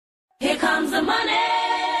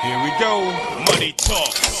Here we go. Money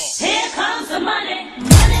talk. Here comes the money.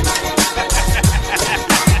 Money, money,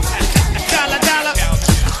 Dollar, dollar.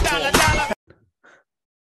 Dollar, dollar.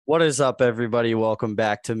 What is up, everybody? Welcome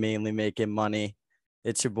back to Mainly Making Money.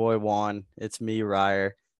 It's your boy Juan. It's me,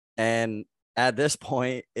 Ryer. And at this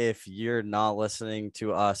point, if you're not listening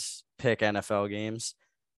to us pick NFL games,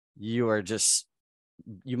 you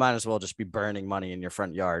might as well just be burning money in your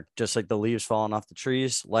front yard. Just like the leaves falling off the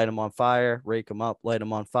trees, light them on fire, rake them up, light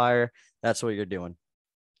them on fire. That's what you're doing.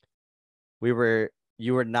 You were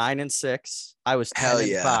 9-6. I was 10 Hell and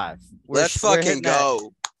yeah. 5. Let's fucking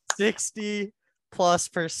go. 60+%.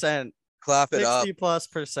 Clap it up.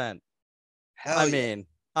 60+%. Hell I yeah.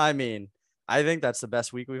 mean, I think that's the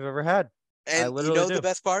best week we've ever had. I And you literally know do. the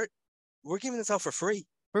best part? We're giving this out for free.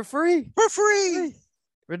 For free. For free.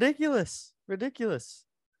 Ridiculous.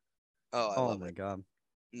 Oh, I Oh love my it. god.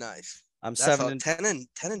 Nice. I'm That's 7 all, and 10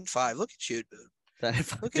 and 5. Look at you, dude.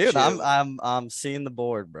 Look at dude, you. I'm seeing the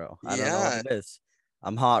board, bro. I don't know what Yeah. it is.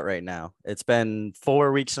 I'm hot right now. It's been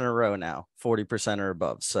 4 weeks in a row now, 40% or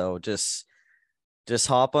above. So just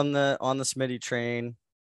hop on the Smitty train,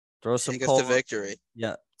 throw some Take us coal. to victory.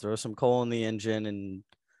 Yeah, throw some coal in the engine and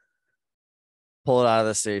pull it out of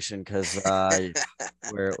the station because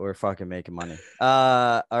we're fucking making money.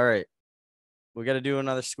 All right. We got to do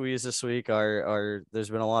another squeeze this week. Our there's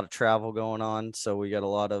been a lot of travel going on, so we got a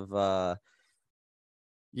lot of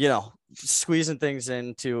squeezing things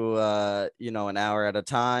into an hour at a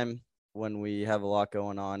time when we have a lot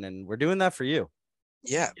going on, and we're doing that for you.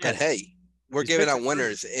 Yeah, Yeah. but hey, we're These giving picks out are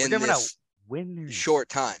winners free. We're in giving out this winners. short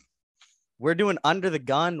time. We're doing under the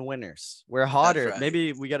gun winners. We're hotter. right.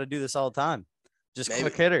 Maybe we got to do this all the time. Just Maybe.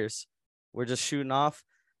 quick hitters. We're just shooting off.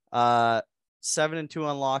 7 and 2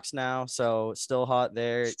 unlocks now, so still hot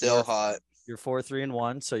there. Still hot. You're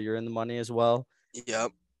 4-3-1, so you're in the money as well.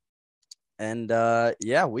 Yep. And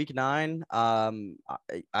week 9.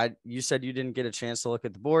 You said you didn't get a chance to look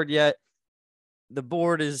at the board yet. The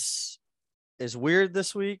board is weird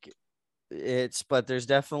this week. But there's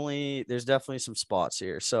definitely some spots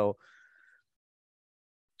here. So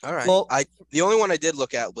All right. Well- The only one I did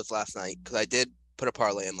look at was last night because I did put a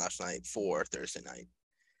parlay in last night for Thursday night.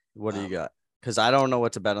 what do you got? Because I don't know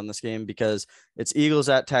what to bet on this game because it's Eagles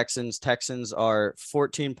at Texans. Texans are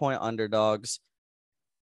 14-point underdogs.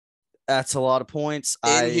 That's a lot of points.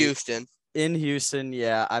 Houston. In Houston,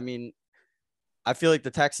 yeah. I mean, I feel like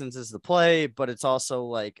the Texans is the play, but it's also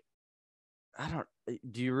like,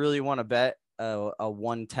 do you really want to bet a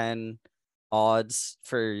 110 odds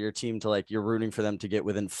for your team to, like, you're rooting for them to get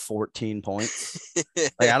within 14 points?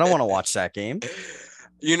 Like, I don't want to watch that game.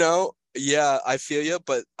 Yeah, I feel you,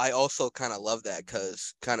 but I also kind of love that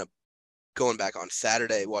because kind of going back on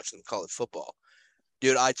Saturday watching college football,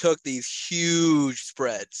 dude, I took these huge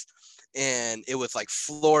spreads and it was like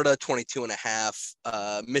Florida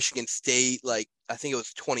 22.5, Michigan State, like I think it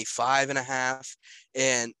was 25.5,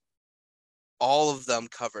 and all of them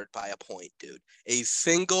covered by a point, dude. A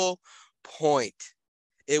single point.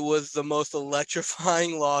 It was the most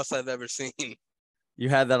electrifying loss I've ever seen. You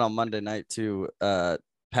had that on Monday night too.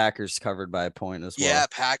 Packers covered by a point as well. Yeah,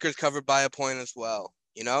 Packers covered by a point as well.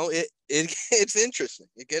 It's interesting.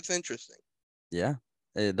 It gets interesting. Yeah,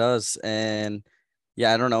 it does. And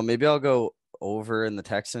yeah, I don't know. Maybe I'll go over in the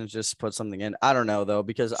Texans, just put something in. I don't know though,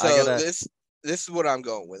 because this is what I'm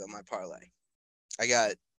going with on my parlay. I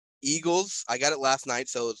got Eagles. I got it last night,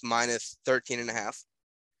 so it's minus 13.5.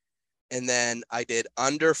 And then I did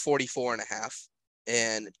under 44.5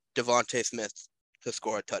 and Devontae Smith to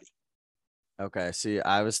score a tutty. Okay. See,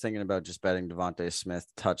 I was thinking about just betting Devontae Smith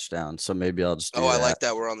touchdown. So maybe I'll just do that. I like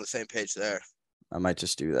that. We're on the same page there. I might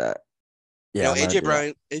just do that. Yeah.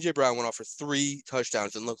 AJ Brown went off for 3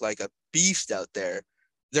 touchdowns and looked like a beast out there.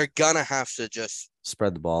 They're gonna have to just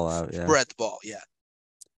spread the ball out. Yeah. Spread the ball. Yeah.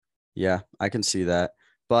 Yeah, I can see that.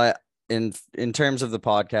 But in terms of the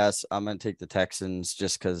podcast, I'm gonna take the Texans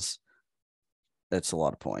just because it's a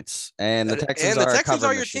lot of points. And the Texans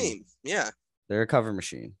are your team. Yeah. They're a cover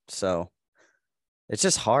machine. So it's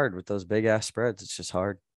just hard with those big ass spreads. It's just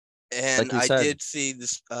hard. And I did see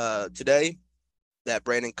this today that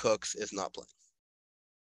Brandon Cooks is not playing.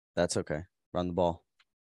 That's okay. Run the ball.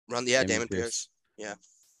 Damon Pierce. Yeah,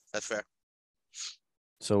 that's fair.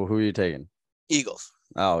 So who are you taking? Eagles.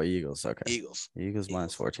 Oh, Eagles. Okay. Eagles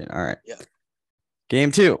minus 14. All right. Yeah.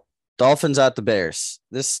 Game 2. Dolphins at the Bears.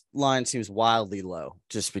 This line seems wildly low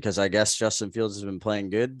just because I guess Justin Fields has been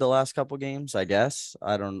playing good the last couple games. I guess.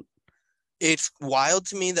 It's wild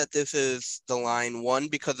to me that this is the line, one,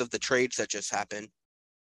 because of the trades that just happened.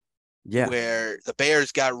 Yeah. Where the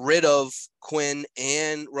Bears got rid of Quinn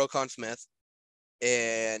and Roquan Smith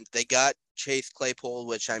and they got Chase Claypool,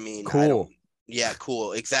 which I mean, I Cool. don't. Yeah,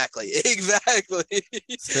 cool. Exactly. Exactly.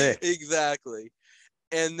 Sick. Exactly.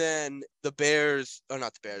 And then the Bears, or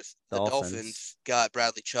not the Bears, the Dolphins got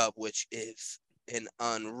Bradley Chubb, which is an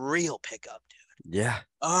unreal pickup, dude. Yeah.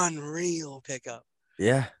 Unreal pickup.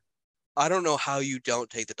 Yeah. I don't know how you don't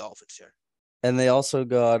take the Dolphins here. And they also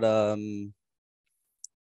got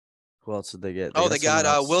who else did they get? They someone got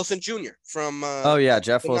else. Wilson Jr. from Oh yeah,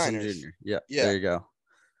 Jeff the Wilson Niners. Jr. Yeah, Yeah. there you go.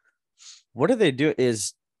 What do they do?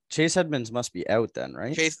 Is Chase Edmonds must be out then,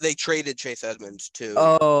 right? They traded Chase Edmonds to.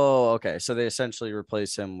 Oh, okay. So they essentially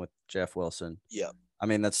replace him with Jeff Wilson. Yeah. I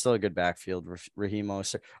mean, that's still a good backfield. Raheem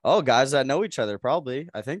Mostert. Oh, guys that know each other probably.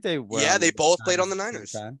 I think they were. Yeah, on they the both played on the at same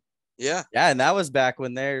Niners. time. Yeah. Yeah, and that was back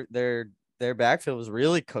when their backfield was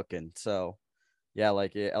really cooking. So, yeah, I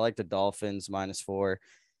like the Dolphins -4.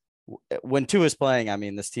 When Tua is playing, I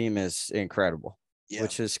mean, this team is incredible, Yeah.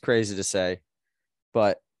 which is crazy to say,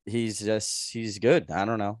 but he's good. I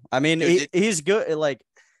don't know. I mean, Dude, he's good. Like,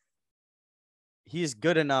 he's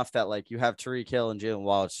good enough that like you have Tyreek Hill and Jalen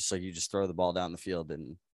Waddle. It's just like you just throw the ball down the field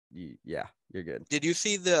and you're good. Did you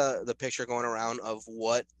see the picture going around of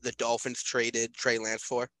what the Dolphins traded Trey Lance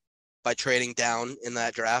for by trading down in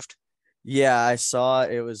that draft? Yeah, I saw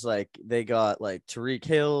it. Was like they got like Tyreek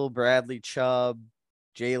Hill, Bradley Chubb,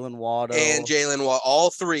 Jalen Waddle, and Jalen Waddle, all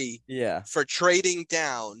three. Yeah, for trading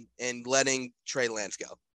down and letting Trey Lance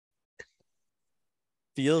go.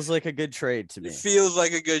 feels like a good trade to me. It feels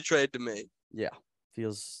like a good trade to me. Yeah,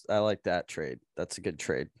 I like that trade. That's a good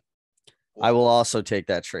trade. Wow. I will also take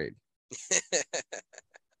that trade.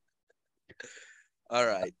 All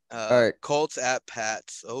right. All right. Colts at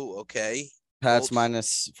Pats. Oh, okay. Pats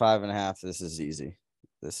Colts -5.5. This is easy.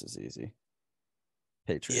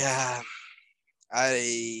 Patriots. Yeah.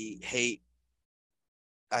 I hate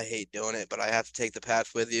doing it, but I have to take the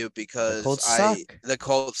Pats with you because the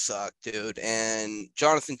Colts suck, dude. And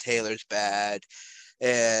Jonathan Taylor's bad.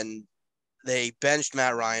 And they benched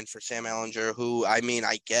Matt Ryan for Sam Ehlinger, who, I mean,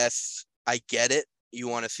 I guess I get it. You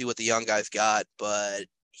want to see what the young guys got, but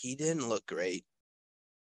he didn't look great.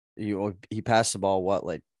 He passed the ball, what,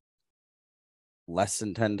 like less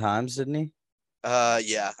than 10 times, didn't he?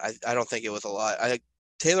 Yeah. I don't think it was a lot.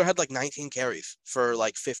 Taylor had like 19 carries for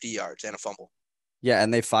like 50 yards and a fumble. Yeah,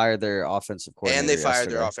 and they fired their offensive coordinator.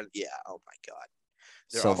 Their offense. Yeah. Oh my God.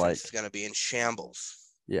 Their offense is going to be in shambles.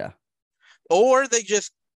 Yeah. Or they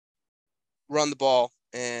just run the ball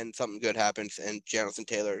and something good happens and Jonathan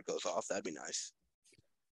Taylor goes off. That'd be nice.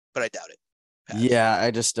 But I doubt it. Pass. Yeah,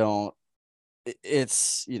 I just don't.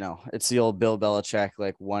 It's, it's the old Bill Belichick,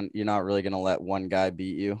 like you're not really going to let one guy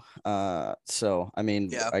beat you. So, I mean,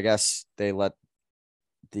 yeah. I guess they let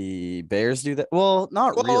the Bears do that. Well,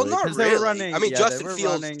 not really. Not really. They were running, I mean, Justin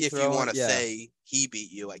Fields, if you want to say he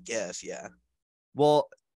beat you, I guess. Yeah. Well,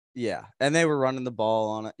 yeah. And they were running the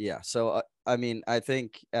ball on it. Yeah. So, I mean, I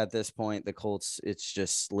think at this point, the Colts, it's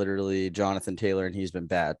just literally Jonathan Taylor, and he's been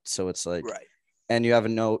bad. So it's like, right. And you have a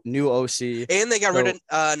new OC. And they got rid of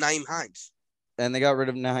Nyheim Hines. And they got rid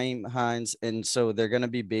of Nyheim Hines. And so they're going to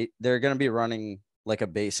be running like a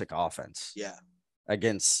basic offense. Yeah.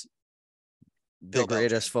 Against the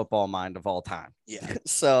greatest football mind of all time. Yeah.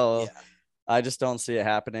 So yeah. I just don't see it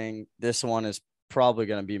happening. This one is probably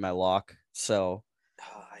going to be my lock. So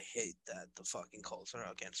I hate that the fucking Colts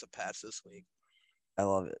are against the Pats this week. I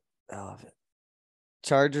love it.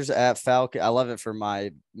 Chargers at Falcon. I love it for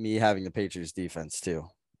me having the Patriots defense too.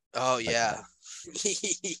 Oh yeah.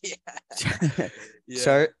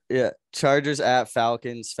 Chargers at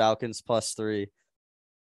Falcons. Falcons +3.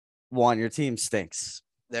 Juan, your team stinks.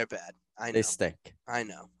 They're bad. I know. They stink. I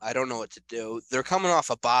know. I don't know what to do. They're coming off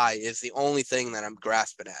a bye is the only thing that I'm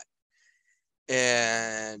grasping at.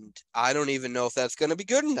 And I don't even know if that's going to be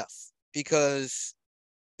good enough because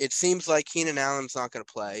it seems like Keenan Allen's not going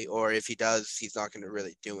to play, or if he does, he's not going to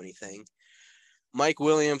really do anything. Mike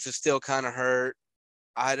Williams is still kind of hurt.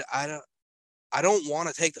 I don't want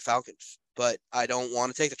to take the Falcons, but I don't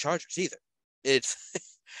want to take the Chargers either.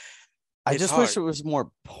 I just wish it was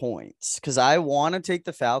more points because I want to take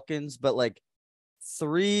the Falcons, but like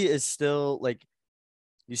 3 is still like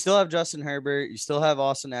you still have Justin Herbert, you still have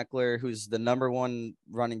Austin Eckler, who's the number 1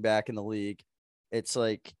 running back in the league. It's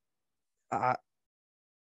like, but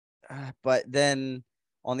then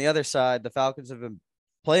on the other side, the Falcons have been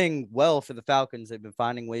playing well for the Falcons. They've been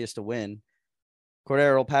finding ways to win.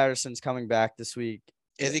 Cordero Patterson's coming back this week.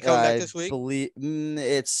 Is he coming back this week? Believe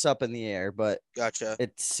it's up in the air, but gotcha.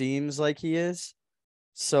 It seems like he is.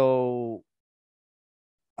 So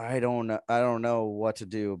I don't know what to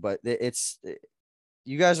do, but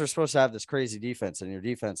you guys are supposed to have this crazy defense, and your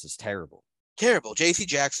defense is terrible. Terrible. J.C.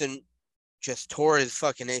 Jackson just tore his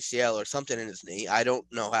fucking ACL or something in his knee. I don't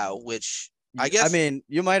know how, which I guess. I mean,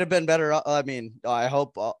 you might have been better. I mean, I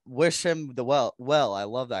hope, wish him the well. I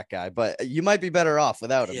love that guy, but you might be better off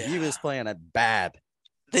without him. He was playing it bad.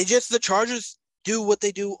 The Chargers do what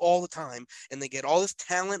they do all the time, and they get all this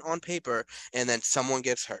talent on paper, and then someone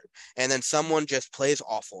gets hurt, and then someone just plays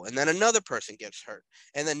awful, and then another person gets hurt,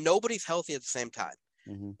 and then nobody's healthy at the same time.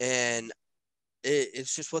 Mm-hmm. And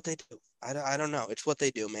it's just what they do. I don't know. It's what they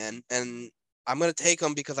do, man. And I'm going to take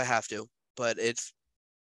them because I have to, but it's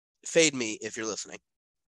fade me if you're listening.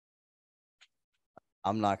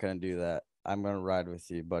 I'm not going to do that. I'm going to ride with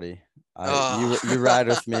you, buddy. You ride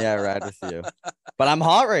with me. I ride with you. But I'm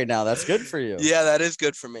hot right now. That's good for you. Yeah, that is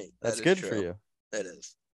good for me. That's good for you. It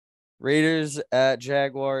is. Raiders at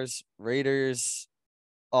Jaguars. Raiders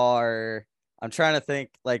are, I'm trying to think,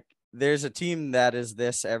 like, there's a team that is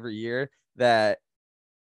this every year that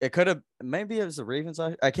it could have, maybe it was the Ravens.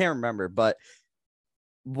 I can't remember, but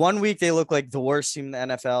one week they look like the worst team in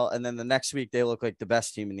the NFL, and then the next week they look like the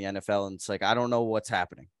best team in the NFL. And it's like, I don't know what's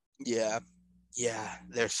happening. Yeah. Yeah.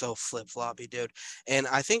 They're so flip-floppy, dude. And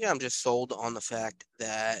I think I'm just sold on the fact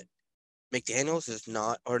that McDaniels is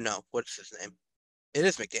not, or no, what's his name? It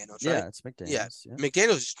is McDaniels, right? Yeah, it's McDaniels. Yeah.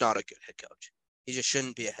 McDaniels is not a good head coach. He just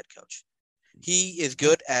shouldn't be a head coach. He is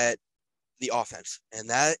good at the offense, and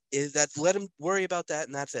that's let him worry about that,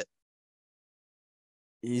 and that's it.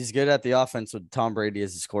 He's good at the offense with Tom Brady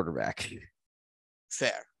as his quarterback.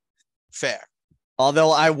 Fair.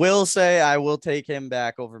 Although I will say I will take him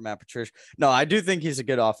back over Matt Patricia. No, I do think he's a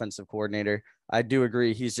good offensive coordinator. I do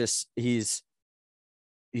agree. He's just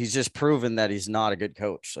proven that he's not a good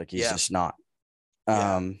coach. Like he's just not.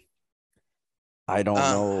 I don't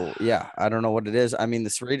know. Yeah, I don't know what it is. I mean,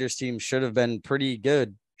 this Raiders team should have been pretty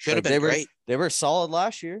good. Should have been great. They were solid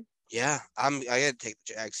last year. Yeah, I got to take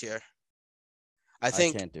the Jags here. I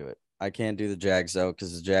can't do it. I can't do the Jags though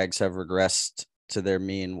because the Jags have regressed to their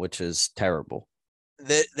mean, which is terrible.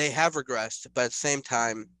 They have regressed, but at the same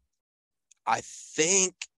time, I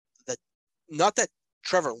think that not that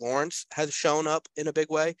Trevor Lawrence has shown up in a big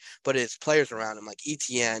way, but his players around him, like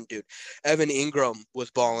ETN, dude. Evan Ingram was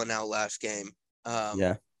balling out last game.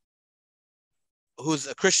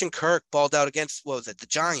 Who's Christian Kirk balled out against, what was it, the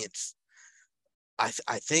Giants. I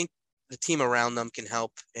think the team around them can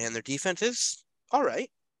help, and their defense is all right.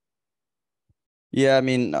 Yeah, I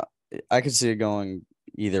mean, I could see it going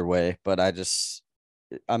either way, but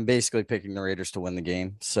I'm basically picking the Raiders to win the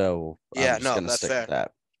game, so yeah, I'm just gonna stick with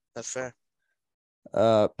that. That's fair.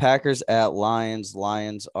 Packers at Lions.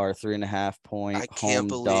 Lions are 3.5 point. I can't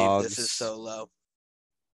believe dogs. This is so low.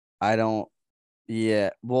 I don't. Yeah,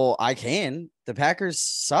 well, I can. The Packers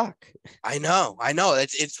suck. I know.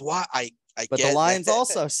 It's why I but get the Lions that.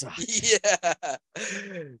 also suck.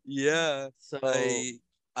 Yeah. So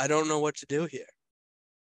I don't know what to do here.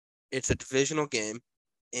 It's a divisional game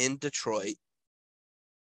in Detroit.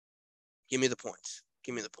 Give me the points.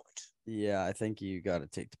 Yeah, I think you got to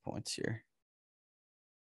take the points here.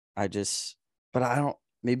 But I don't.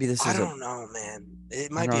 Maybe this is. I don't know, man.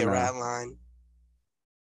 It might be a rat line.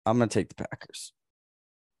 I'm gonna take the Packers.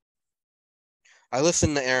 I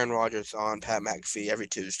listen to Aaron Rodgers on Pat McAfee every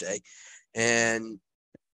Tuesday, and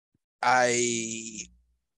I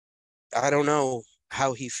don't know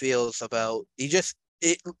how he feels about.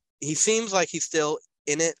 He seems like he's still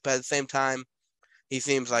in it, but at the same time, he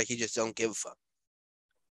seems like he just don't give a fuck.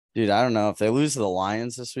 Dude, I don't know. If they lose to the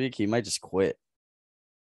Lions this week, he might just quit.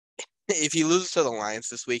 If he loses to the Lions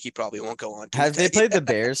this week, he probably won't go on. Have they played the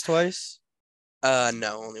Bears twice?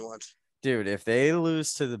 No, only once. Dude, if they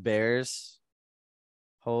lose to the Bears,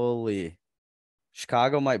 holy,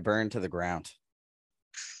 Chicago might burn to the ground.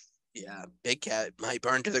 Yeah, Big Cat might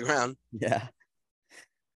burn to the ground. Yeah.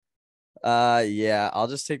 Yeah, I'll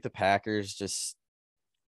just take the Packers just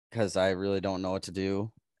because I really don't know what to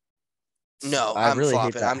do. No, I'm really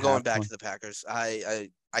flopping. I'm going back to the Packers. I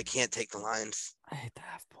can't take the Lions. I hate the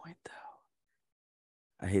half point though.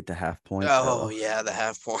 I hate the half point. Oh yeah, the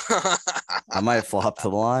half point. I might flop to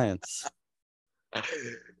the Lions.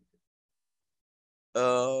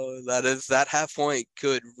 Oh, that half point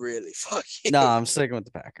could really fuck you. No, I'm sticking with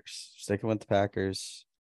the Packers. Sticking with the Packers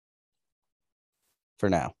for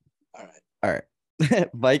now. All right.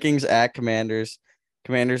 Vikings at Commanders.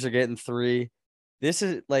 Commanders are getting 3. This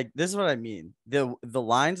is what I mean. The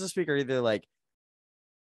lines this week are either like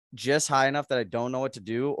just high enough that I don't know what to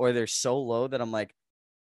do, or they're so low that I'm like,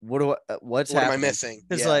 what's happening? Am I missing?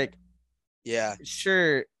 It's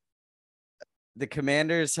sure, the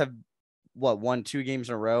Commanders have won 2 games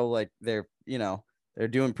in a row. Like they're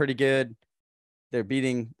doing pretty good. They're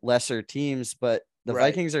beating lesser teams, but the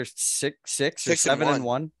Vikings are 6 or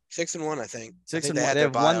 7-1. 6-1, I think. I Six think and they one. had They their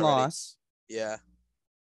have bye one already. loss, Yeah.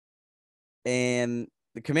 and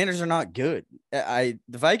the Commanders are not good. The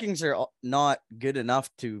Vikings are not good enough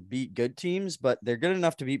to beat good teams, but they're good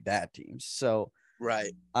enough to beat bad teams. So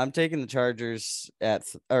Right. I'm taking the Chargers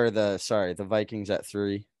the Vikings at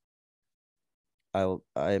 3. I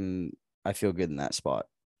feel good in that spot.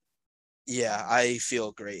 Yeah, I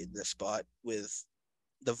feel great in this spot with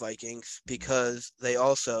the Vikings because they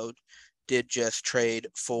also did just trade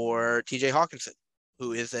for TJ Hawkinson,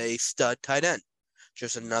 who is a stud tight end.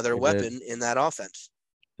 Just another They weapon did. in that offense.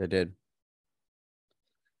 They did.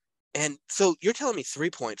 And so you're telling me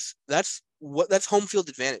 3 points. That's home field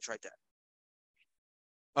advantage right there.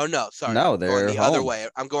 Oh no, sorry. No, I'm going they're the other home. way.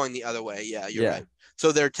 I'm going the other way. Yeah, you're Yeah. right.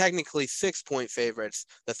 So they're technically 6-point favorites.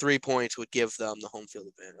 The 3 points would give them the home field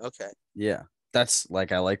advantage. Okay. Yeah. I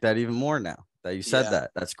like that even more now that you said Yeah.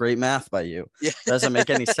 that. That's great math by you. Yeah. Doesn't make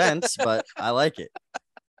any sense, but I like it.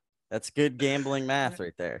 That's good gambling math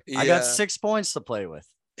right there. I got Yeah. 6 points to play with.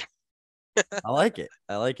 I like it.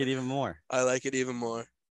 I like it even more. I like it even more.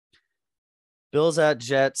 Bills at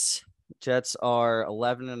Jets. Jets are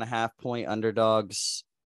 11.5-point underdogs.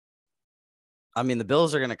 I mean, the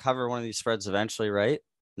Bills are going to cover one of these spreads eventually, right?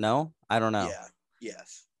 No, I don't know. Yeah.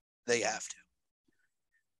 Yes. They have to.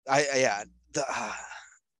 I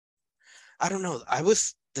don't know.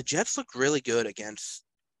 The Jets looked really good against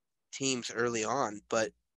teams early on,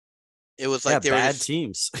 but it was like they were bad just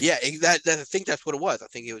teams. yeah. I think that's what it was. I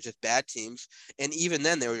think it was just bad teams, and even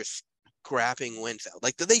then they were just scrapping wins out.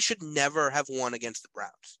 Like they should never have won against the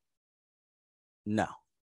Browns. No,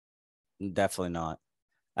 definitely not.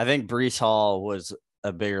 I think Brees Hall was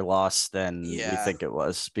a bigger loss than we think it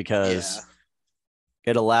was because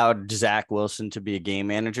it allowed Zach Wilson to be a game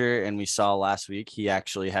manager. And we saw last week he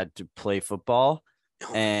actually had to play football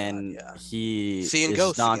and he Seeing is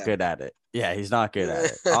ghosts not again. good at it. Yeah, he's not good at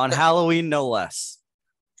it. On Halloween, no less.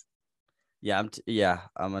 Yeah,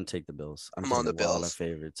 I'm gonna take the Bills. I'm on the taking a lot of Bills.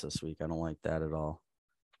 favorites this week. I don't like that at all.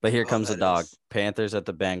 But here Oh, comes the that dog. is- Panthers at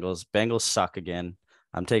the Bengals. Bengals suck again.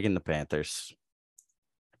 I'm taking the Panthers.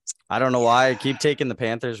 I don't know why I keep taking the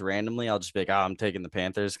Panthers randomly. I'll just be like, oh, I'm taking the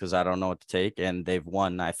Panthers because I don't know what to take. And they've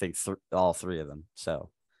won, I think, all 3 of them. So,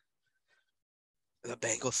 The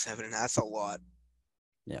Bengals 7, that's a lot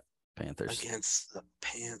yeah, Panthers. against the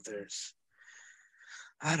Panthers.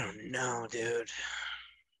 I don't know, dude.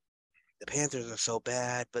 The Panthers are so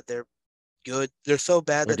bad, but they're good. They're so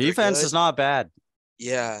bad Their that they're defense good. is not bad.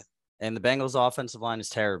 Yeah, And the Bengals' offensive line is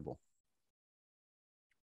terrible.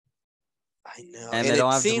 I know. And And they it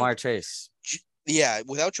don't have seemed, Jamar Chase. yeah,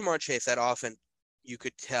 without Jamar Chase, that offense you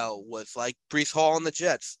could tell was like Brees Hall and the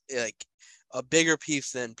Jets, like a bigger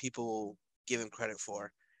piece than people give him credit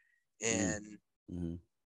for. And Mm-hmm.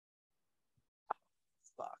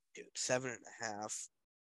 fuck, dude, 7.5.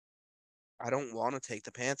 I don't want to take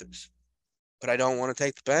the Panthers, but I don't want to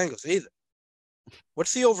take the Bengals either.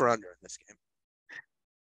 What's the over-under in this game?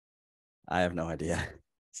 I have no idea.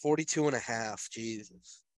 42.5.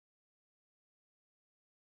 Jesus.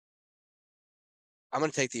 I'm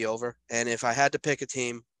going to take the over. And if I had to pick a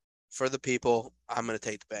team for the people, I'm going to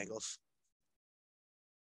take the Bengals.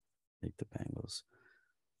 Take the Bengals.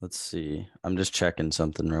 Let's see. I'm just checking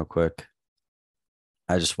something real quick.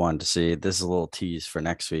 I just wanted to see. This is a little tease for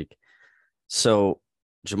next week. So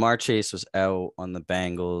Jamar Chase was out on the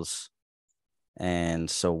Bengals. And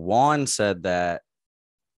so Juan said that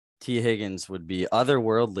T. Higgins would be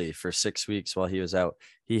otherworldly for 6 weeks while he was out.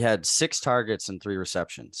 He had 6 targets and 3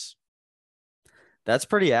 receptions. That's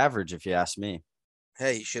pretty average, if you ask me.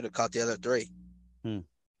 Hey, you should have caught the other 3.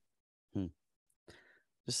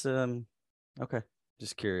 Just okay.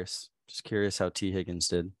 Just curious. Just curious how T. Higgins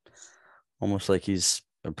did. Almost like he's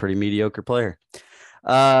a pretty mediocre player.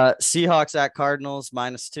 Seahawks at Cardinals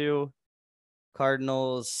 -2.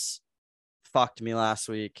 Cardinals fucked me last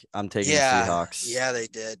week. I'm taking the Seahawks. Yeah, they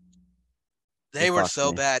did. They were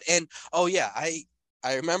so bad. And oh yeah, I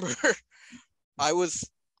remember I was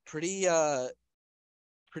pretty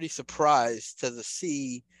surprised to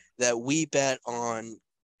see that we bet on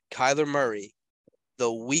Kyler Murray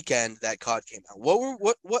the weekend that COD came out.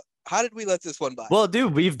 What how did we let this one by? Well,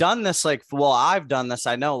 dude, we've done this I've done this,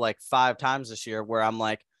 I know, 5 times this year where I'm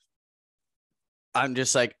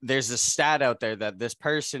just like, there's a stat out there that this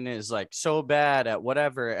person is so bad at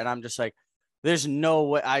whatever. And I'm just like, there's no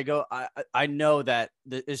way I know that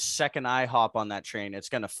the second I hop on that train, it's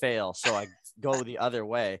going to fail. So I go the other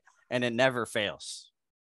way and it never fails.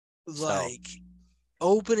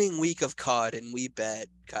 Opening week of COD and we bet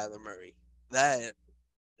Kyler Murray. That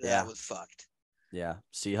was fucked. Yeah.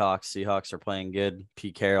 Seahawks are playing good.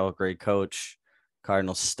 Pete Carroll, great coach.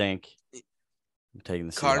 Cardinals stink. I'm taking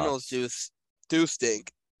the Cardinals Seahawks. do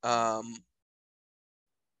stink. I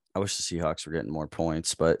wish the Seahawks were getting more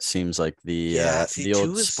points, but it seems like Yeah, see, the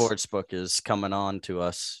old two sports book is coming on to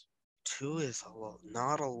us. is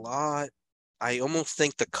not a lot. I almost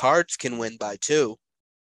think the Cards can win by 2.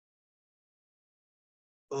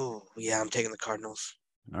 Oh, yeah, I'm taking the Cardinals.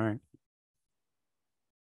 All right.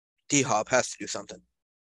 D-Hop has to do something.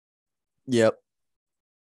 Yep.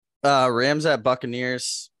 Rams at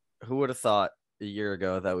Buccaneers. Who would have thought a year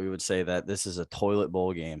ago that we would say that this is a toilet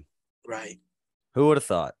bowl game? Right. Who would have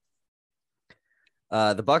thought?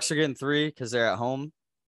 The Bucs are getting 3 because they're at home,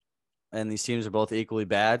 and these teams are both equally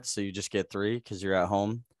bad. So you just get 3 because you're at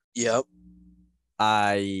home. Yep.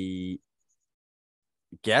 I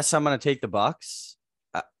guess I'm gonna take the Bucs.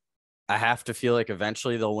 I have to feel like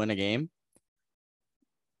eventually they'll win a game.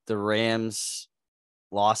 The Rams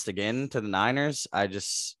lost again to the Niners. I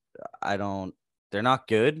don't. They're not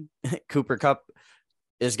good. Cooper Kupp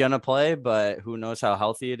is gonna play, but who knows how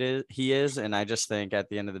healthy he is. And I just think at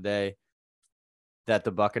the end of the day that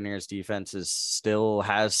the Buccaneers defense still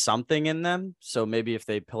has something in them. So maybe if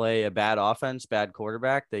they play a bad offense, bad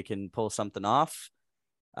quarterback, they can pull something off.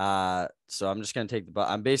 So I'm just gonna take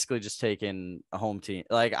I'm basically just taking a home team.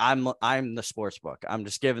 Like I'm the sports book. I'm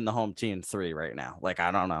just giving the home team 3 right now. Like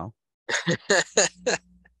I don't know.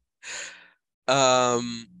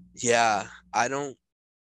 Yeah, I don't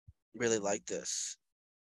really like this.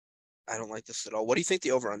 I don't like this at all. What do you think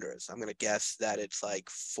the over-under is? I'm gonna guess that it's like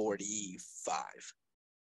 45.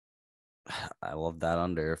 I love that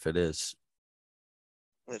under if it is.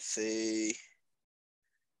 Let's see.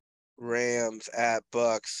 Rams at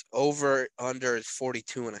Bucks. Over under is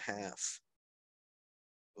 42.5.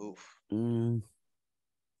 Oof.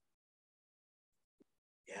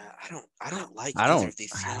 Yeah, I don't like either of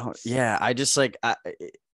these teams. Yeah, I just like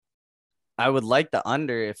I would like the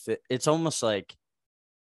under if it's almost like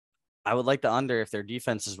I would like the under if their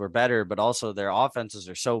defenses were better, but also their offenses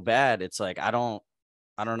are so bad. It's like I don't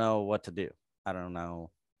know what to do. I don't know.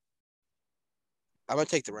 I'm gonna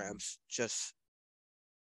take the Rams.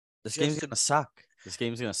 This game's gonna suck. This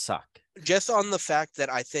game's gonna suck. Just on the fact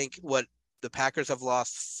that I think what the Packers have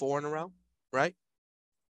lost 4 in a row, right?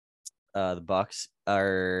 The Bucks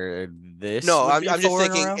are this. No, would I'm be just 4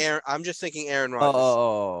 in a thinking row? I'm just thinking Aaron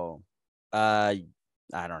Rodgers. I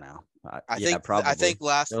don't know. Yeah, probably. I think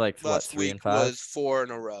They're like what, 3 week and 5 was 4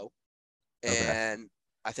 in a row, Okay. and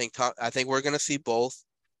I think we're gonna see both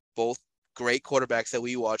great quarterbacks that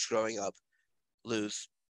we watched growing up lose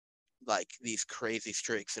like these crazy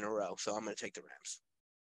streaks in a row. So I'm gonna take the Rams.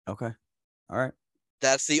 Okay. All right.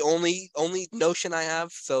 That's the only notion I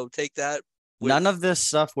have. So take that. None of this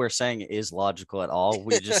stuff we're saying is logical at all.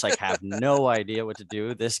 We just like have no idea what to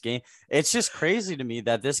do. This game, it's just crazy to me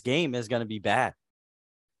that this game is going to be bad.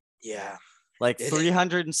 Yeah. Like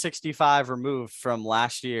 365 removed from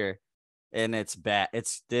last year, and it's bad.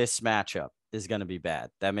 It's this matchup is going to be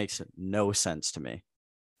bad. That makes no sense to me.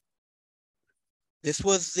 This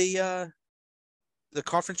was the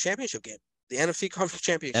conference championship game, the NFC conference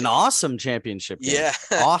championship. An awesome championship game. Yeah.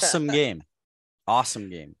 Awesome game.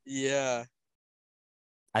 Awesome game. Yeah.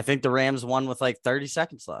 I think the Rams won with like 30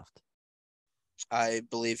 seconds left. I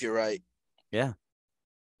believe you're right. Yeah.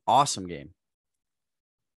 Awesome game.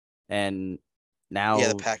 And now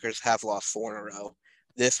the Packers have lost 4 in a row.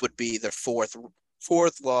 This would be their fourth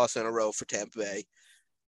loss in a row for Tampa Bay.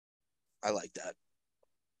 I like that.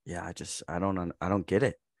 Yeah, I don't get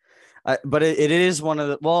it. But it is one of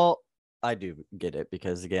the, well, I do get it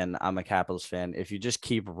because again, I'm a Capitals fan. If you just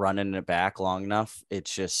keep running it back long enough,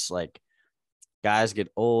 it's just like guys get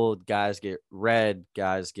old, guys get red,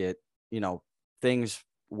 guys get, things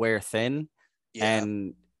wear thin. Yeah.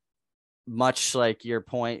 And much like your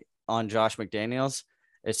point on Josh McDaniels,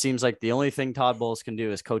 it seems like the only thing Todd Bowles can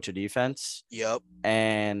do is coach a defense. Yep.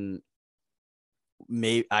 And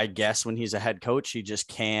I guess when he's a head coach, he just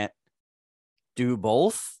can't do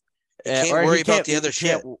both. He can't worry about the other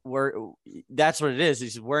shit. That's what it is.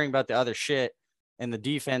 He's worrying about the other shit, and the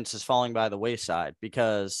defense is falling by the wayside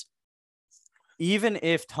because even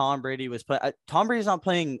if Tom Brady was playing, Tom Brady's not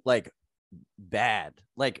playing like bad.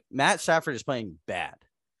 Like Matt Stafford is playing bad.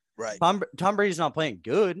 Right. Tom Brady's not playing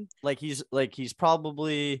good. He's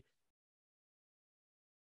probably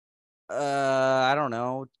I don't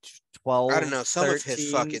know, 12. I don't know. Some 13. of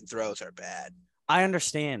his fucking throws are bad. I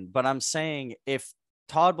understand, but I'm saying if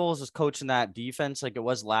Todd Bowles is coaching that defense like it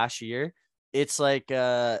was last year, it's like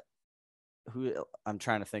who I'm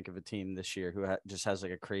trying to think of a team this year who just has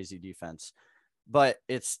like a crazy defense. But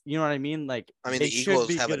it's, you know what I mean? Like, I mean, the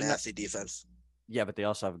Eagles have a nasty defense. Yeah, but they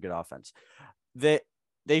also have a good offense. They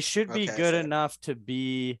should be good enough to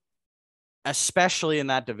be especially in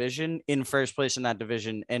that division, in first place in that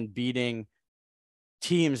division, and beating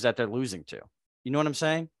teams that they're losing to. You know what I'm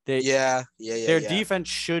saying? Yeah. Their defense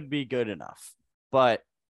should be good enough, but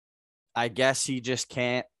I guess he just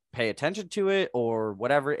can't pay attention to it or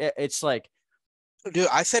whatever. It's like, Dude,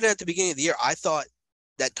 I said it at the beginning of the year. I thought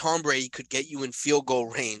that Tom Brady could get you in field goal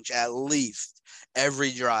range at least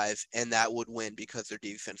every drive, and that would win because their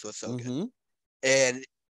defense was so good. And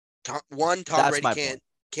Tom That's Brady my point.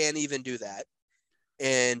 can't even do that.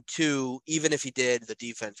 And two, even if he did, the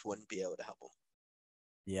defense wouldn't be able to help him.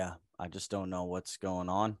 Yeah, I just don't know what's going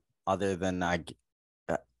on other than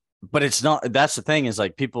but it's not, that's the thing is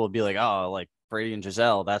like people will be like, oh, like Brady and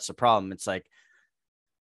Giselle, that's the problem. It's like,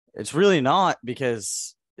 it's really not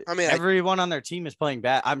because I mean, everyone on their team is playing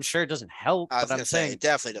bad. I'm sure it doesn't help, I was but gonna I'm say saying it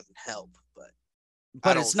definitely doesn't help, but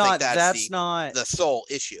but it's not, that's not the sole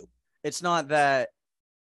issue. It's not that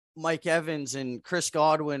Mike Evans and Chris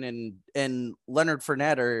Godwin and Leonard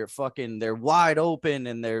Fournette are fucking, they're wide open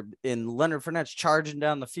and Leonard Fournette's charging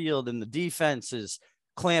down the field and the defense is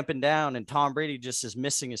clamping down and Tom Brady just is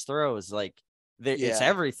missing his throws. Like it's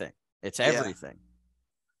everything. It's everything.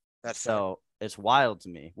 That's so fair. It's wild to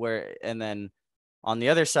me and then on the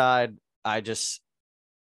other side, it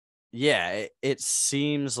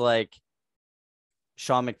seems like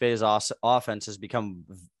Sean McVay's offense has become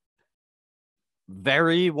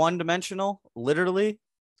very one-dimensional, literally,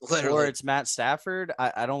 or it's Matt Stafford.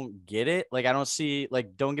 I don't get it. Like, I don't see,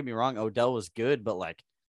 like, don't get me wrong, Odell was good, but like,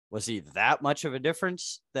 was he that much of a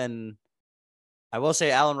difference? Then I will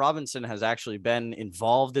say Allen Robinson has actually been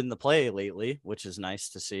involved in the play lately, which is nice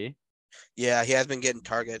to see. Yeah, he has been getting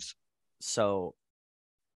targets. So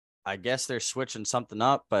I guess they're switching something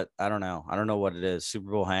up, but I don't know. I don't know what it is.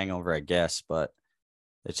 Super Bowl hangover, I guess, but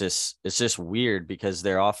it's just weird because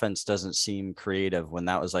their offense doesn't seem creative when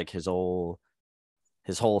that was like his whole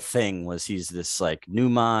thing was he's this like new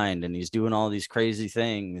mind and he's doing all these crazy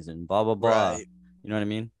things and blah blah blah. Right. You know what I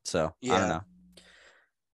mean? So I don't know.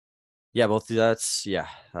 Yeah, both that's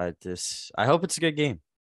I hope it's a good game.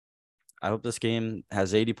 I hope this game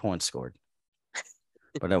has 80 points scored.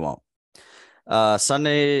 But it won't.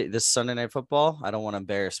 This Sunday night football. I don't want to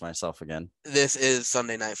embarrass myself again. This is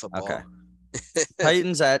Sunday night football. Okay.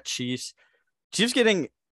 Titans at Chiefs. Chiefs getting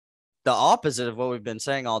the opposite of what we've been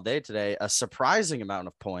saying all day today, a surprising amount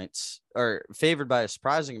of points, or favored by a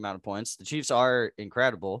surprising amount of points. The Chiefs are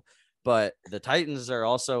incredible, but the Titans are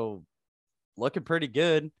also looking pretty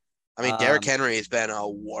good. I mean, Derrick Henry has been a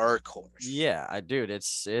workhorse. Yeah, dude,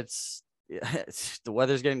 it's the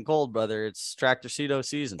weather's getting cold, brother. It's Tractorcito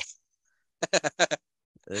season.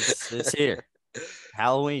 it's here.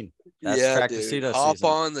 Halloween. That's Tractorcito season. Hop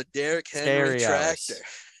on the Derrick Henry tractor.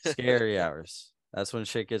 Scary hours. That's when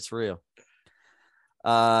shit gets real.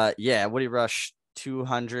 Woody rushed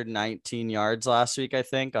 219 yards last week, I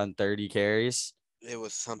think, on 30 carries. It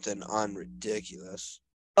was something unridiculous.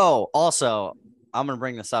 Oh, also, I'm gonna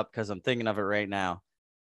bring this up because I'm thinking of it right now.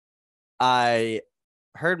 I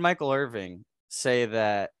heard Michael Irving say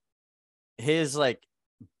that his like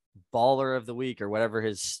baller of the week or whatever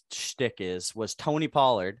his shtick is was Tony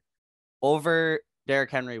Pollard over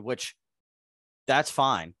Derrick Henry, which that's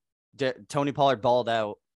fine. Tony Pollard balled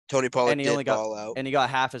out. Tony Pollard did ball out. And he got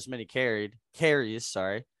half as many carries.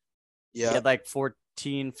 Sorry. Yeah. He had like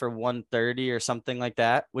 14 for 130 or something like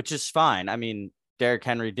that, which is fine. I mean, Derrick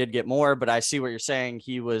Henry did get more, but I see what you're saying.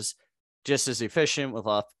 He was just as efficient with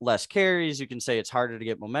less carries. You can say it's harder to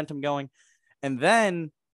get momentum going. And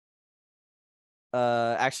then,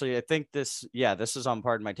 actually, I think this is on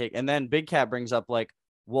Pardon My Take. And then Big Cat brings up like,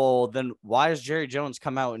 well, then why does Jerry Jones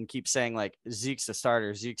come out and keep saying like Zeke's a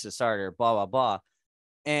starter, blah, blah, blah.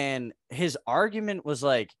 And his argument was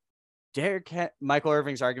like, Michael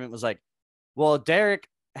Irving's argument was like, well, Derrick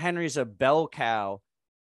Henry's a bell cow.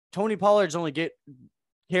 Tony Pollard's only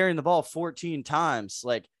carrying the ball 14 times.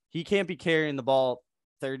 Like, he can't be carrying the ball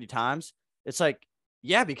 30 times. It's like,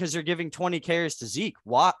 yeah, because you're giving 20 carries to Zeke.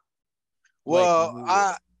 What? Well,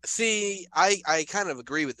 I kind of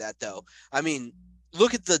agree with that, though. I mean,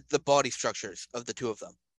 look at the body structures of the two of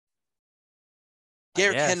them.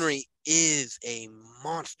 Derrick Henry is a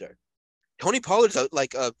monster. Tony Pollard's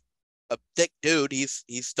like a thick dude. He's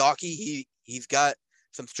stocky. He's got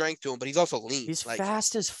some strength to him, but he's also lean. He's like,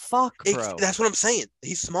 fast as fuck, bro. That's what I'm saying.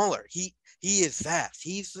 He's smaller. He is fast.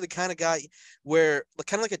 He's the kind of guy where,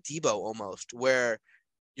 kind of like a Debo almost, where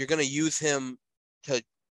you're gonna use him to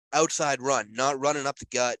outside run, not running up the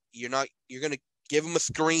gut. You're gonna give him a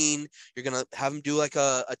screen. You're gonna have him do like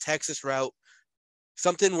a Texas route,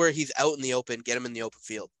 something where he's out in the open. Get him in the open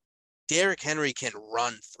field. Derrick Henry can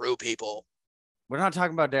run through people. We're not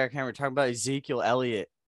talking about Derrick Henry. We're talking about Ezekiel Elliott.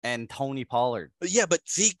 and Tony Pollard. Yeah, but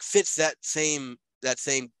Zeke fits that same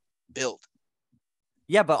build.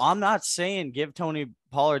 Yeah, but I'm not saying give Tony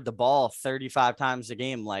Pollard the ball 35 times a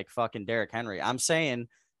game like fucking Derrick Henry. I'm saying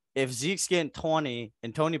if Zeke's getting 20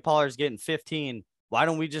 and Tony Pollard's getting 15, why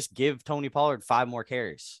don't we just give Tony Pollard 5 more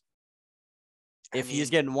carries? If he's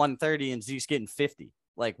getting 130 and Zeke's getting 50,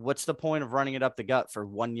 like what's the point of running it up the gut for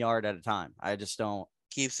 1 yard at a time? I just don't.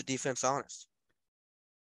 Keeps the defense honest.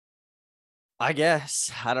 I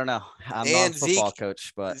guess. I don't know. I'm not a football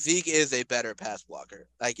coach, but Zeke is a better pass blocker.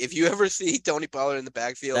 Like if you ever see Tony Pollard in the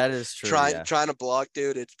backfield, that is true. Trying to block,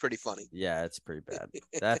 dude, it's pretty funny. Yeah, it's pretty bad.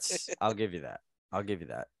 I'll give you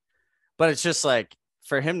that. But it's just like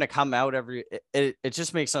for him to come out it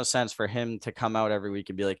just makes no sense for him to come out every week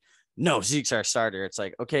and be like, no, Zeke's our starter. It's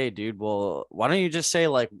like, okay, dude, well, why don't you just say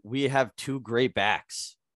like we have 2 great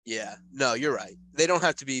backs? Yeah, no, you're right. They don't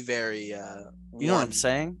have to be very you know what I'm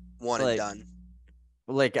saying? One like, and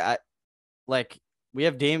done. Like we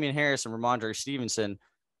have Damian Harris and Ramondre Stevenson.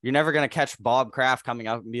 You're never gonna catch Bob Kraft coming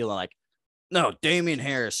out and being like, no, Damian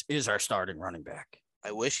Harris is our starting running back.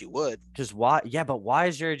 I wish he would. Because why? Yeah, but why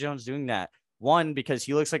is Jerry Jones doing that? One, because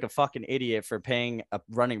he looks like a fucking idiot for paying a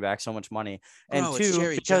running back so much money. And Bro,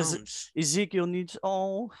 two, because Jones. Ezekiel needs,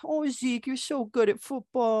 oh, Zeke, you're so good at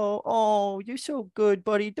football. Oh, you're so good,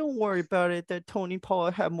 buddy. Don't worry about it that Tony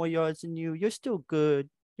Pollard had more yards than you. You're still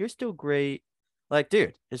good. You're still great. Like,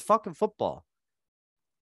 dude, it's fucking football.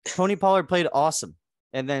 Tony Pollard played awesome.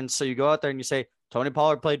 And then so you go out there and you say, Tony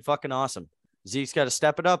Pollard played fucking awesome. Zeke's got to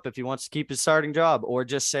step it up if he wants to keep his starting job, or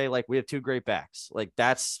just say, like, we have 2 great backs. Like,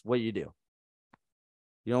 that's what you do.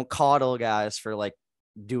 You don't coddle guys for, like,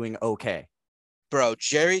 doing okay. Bro,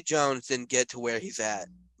 Jerry Jones didn't get to where he's at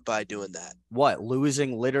by doing that. What,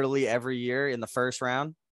 losing literally every year in the first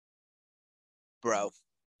round? Bro,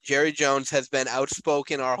 Jerry Jones has been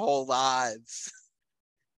outspoken our whole lives.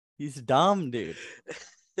 He's dumb, dude.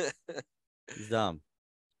 He's dumb.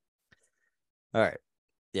 All right.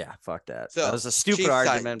 Yeah, fuck that. So, that was a stupid Chiefs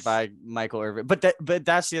argument Titans. by Michael Irvin. But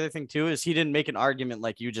that's the other thing too, is he didn't make an argument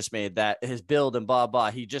like you just made that his build and blah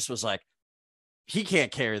blah. He just was like, he can't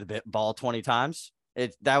carry the ball 20 times.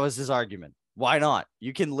 That was his argument. Why not?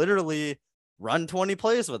 You can literally run 20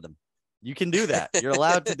 plays with him. You can do that. You're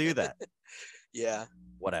allowed to do that. Yeah.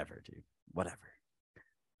 Whatever, dude. Whatever.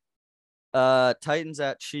 Titans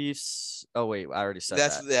at Chiefs. Oh wait, I already said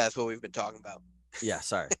that. That's what we've been talking about. Yeah,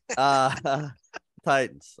 sorry.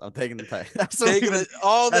 Titans. I'm taking the Titans.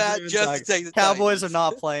 Just to take the Cowboys Titans. are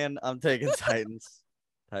not playing. I'm taking Titans.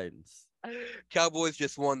 Titans. Cowboys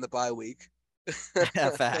just won the bye week.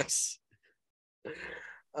 Yeah, facts.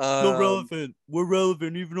 No relevant. We're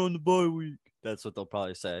relevant even on the bye week. That's what they'll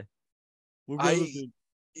probably say. We're relevant.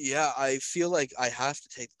 Yeah, I feel like I have to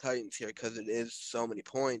take the Titans here because it is so many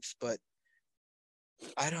points, but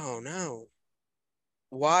I don't know.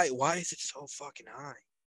 Why is it so fucking high?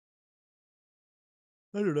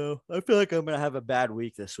 I don't know. I feel like I'm going to have a bad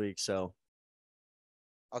week this week, so.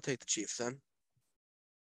 I'll take the Chiefs then.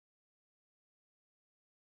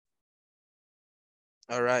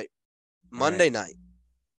 All right. Monday night.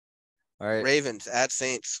 All right. Ravens at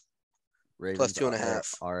Saints. Ravens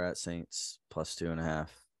 +2.5. Are at Saints +2.5.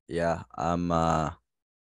 Yeah,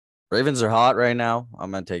 Ravens are hot right now.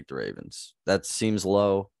 I'm going to take the Ravens. That seems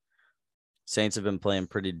low. Saints have been playing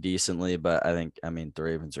pretty decently, but the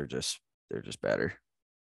Ravens are they're just better.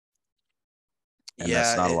 And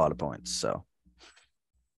that's not a lot of points. So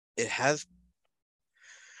the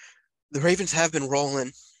Ravens have been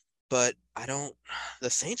rolling, but the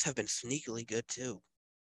Saints have been sneakily good too.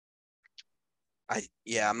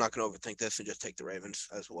 I'm not going to overthink this and just take the Ravens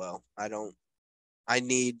as well. I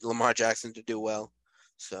need Lamar Jackson to do well.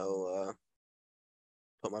 So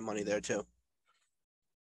put my money there too.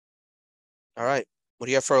 All right. What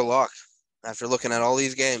do you have for a lock? After looking at all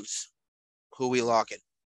these games, who we locking?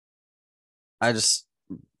 I just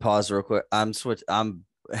pause real quick. It's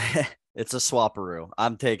a swapperoo.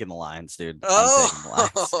 I'm taking the Lions, dude. I'm taking the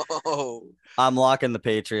Lions. I'm locking the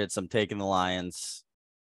Patriots. I'm taking the Lions.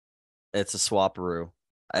 It's a swapperoo.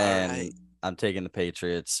 And right. I'm taking the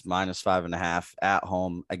Patriots -5.5 at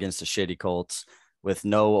home against the shitty Colts with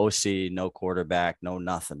no OC, no quarterback, no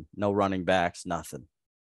nothing, no running backs, nothing.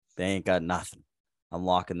 They ain't got nothing. I'm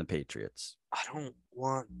locking the Patriots. I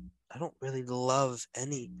don't really love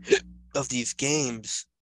any of these games.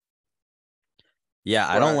 Yeah,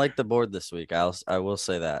 I don't like the board this week. I will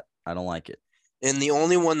say that. I don't like it. And the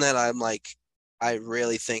only one that I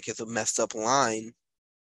really think is a messed up line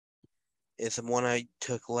is the one I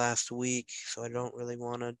took last week, so I don't really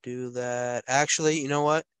want to do that. Actually, you know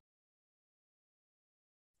what?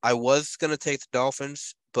 I was going to take the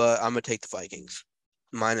Dolphins, but I'm going to take the Vikings.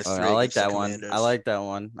 -3 I like against the that one. I Commanders. like that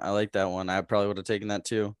one. I like that one. I probably would have taken that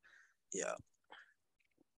too. Yeah.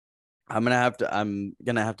 I'm gonna have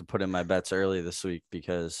to put in my bets early this week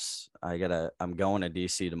because I'm going to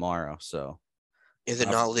DC tomorrow. So Is it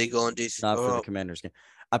not legal in DC? not for the Commanders game.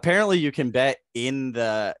 Apparently, you can bet in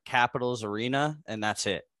the Capitals arena, and that's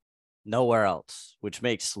it. Nowhere else, which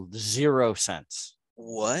makes 0 sense.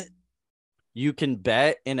 What? You can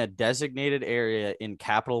bet in a designated area in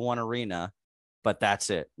Capital One Arena, but that's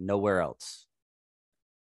it. Nowhere else.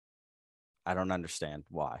 I don't understand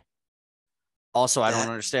why. Also, I don't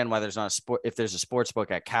understand why there's not a sport. If there's a sports book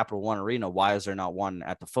at Capital One Arena, why is there not one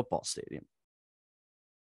at the football stadium?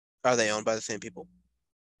 Are they owned by the same people?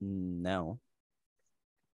 No,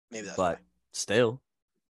 Maybe that's but why. still,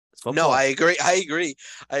 it's football. No, I agree.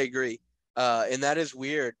 And that is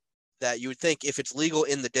weird that you would think if it's legal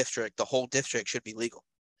in the district, the whole district should be legal.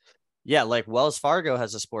 Yeah, like Wells Fargo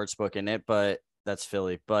has a sports book in it, but that's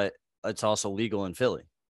Philly. But it's also legal in Philly.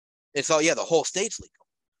 It's all the whole state's legal.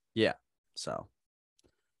 Yeah. So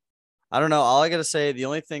I don't know. All I gotta say, the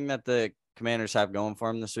only thing that the Commanders have going for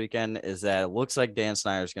them this weekend is that it looks like Dan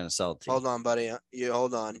Snyder's gonna sell the team. Hold on, buddy.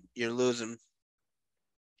 Hold on. You're losing.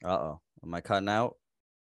 Uh-oh. Am I cutting out?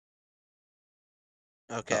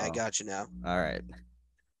 Okay, I got you now. All right.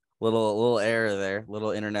 Little error there.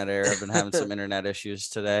 Little internet error. I've been having some internet issues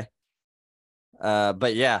today.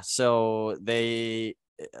 But yeah, so it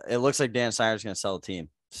looks like Dan Snyder's gonna sell the team.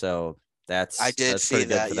 So I did see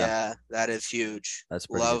that. Yeah, that is huge. That's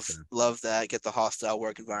pretty good for them. Love that. Get the hostile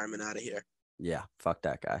work environment out of here. Yeah, fuck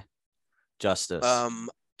that guy. Justice.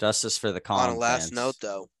 Justice for the calm. On a last fans. note,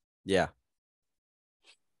 though. Yeah.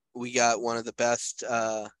 We got one of the best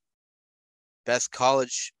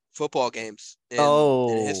college football games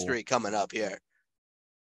in history coming up here.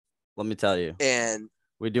 Let me tell you. And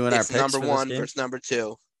we're doing our picks number for one this game? versus number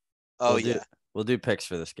two. Oh, we'll do picks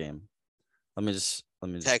for this game. Let me just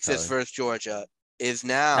Texas versus Georgia is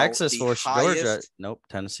now Texas versus highest... Georgia. Nope,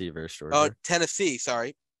 Tennessee versus Georgia. Oh, Tennessee,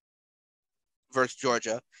 sorry. Versus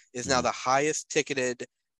Georgia is now the highest ticketed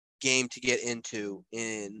game to get into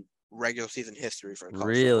in regular season history for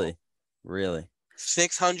college football. Really?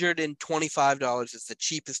 $625 is the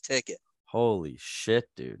cheapest ticket. Holy shit,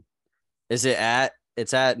 dude. It's at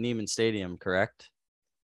Neiman Stadium, correct?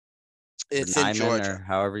 It's in Georgia. Or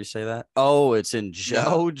however you say that. Oh, it's in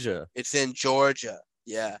Georgia. No, it's in Georgia.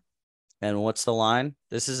 Yeah. And what's the line?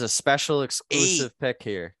 This is a special exclusive pick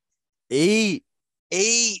here. 8,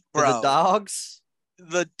 bro. The dogs?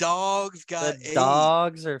 The dogs got 8. The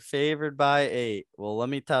dogs are favored by 8. Well, let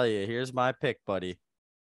me tell you. Here's my pick, buddy.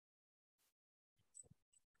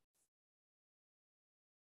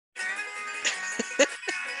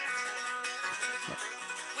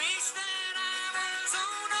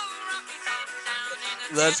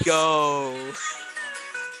 Let's go.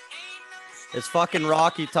 It's fucking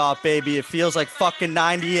Rocky Top, baby. It feels like fucking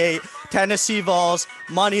 98. Tennessee Vols,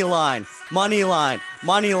 money line.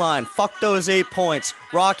 Fuck those 8 points.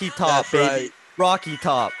 Rocky Top, That's baby. Right. Rocky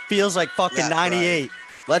Top. Feels like fucking That's 98. Right.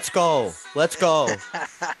 Let's go.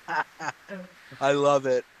 I love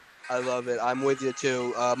it. I'm with you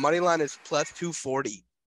too. Money line is plus 240.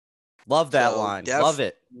 Love that line. Love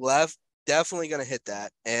it. Definitely gonna hit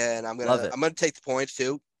that, and I'm gonna take the points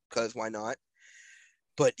too, because why not?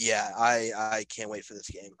 But yeah, I can't wait for this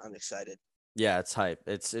game. I'm excited. Yeah, it's hype.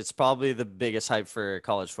 It's probably the biggest hype for a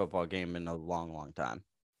college football game in a long time.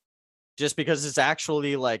 Just because it's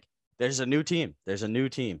actually like there's a new team.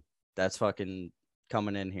 That's fucking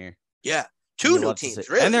coming in here. Yeah, 2 new teams,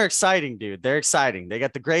 really. And they're exciting, dude. They're exciting. They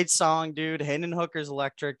got the great song, dude. Hendon Hooker's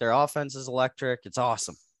electric. Their offense is electric. It's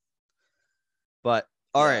awesome. But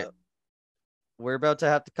all right. We're about to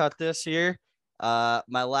have to cut this here.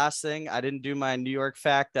 My last thing, I didn't do my New York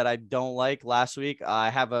fact that I don't like last week. I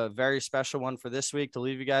have a very special one for this week to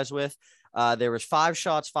leave you guys with. There was 5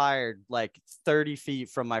 shots fired like 30 feet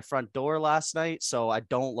from my front door last night. So I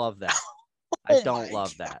don't love that. I don't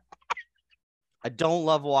love that. I don't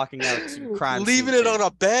love walking out to crime Leaving it on a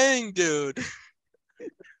bang, dude.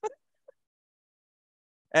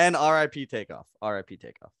 And RIP takeoff.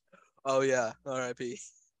 Oh yeah, RIP.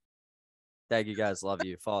 Thank you guys. Love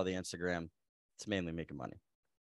you. Follow the Instagram. It's mainly making money.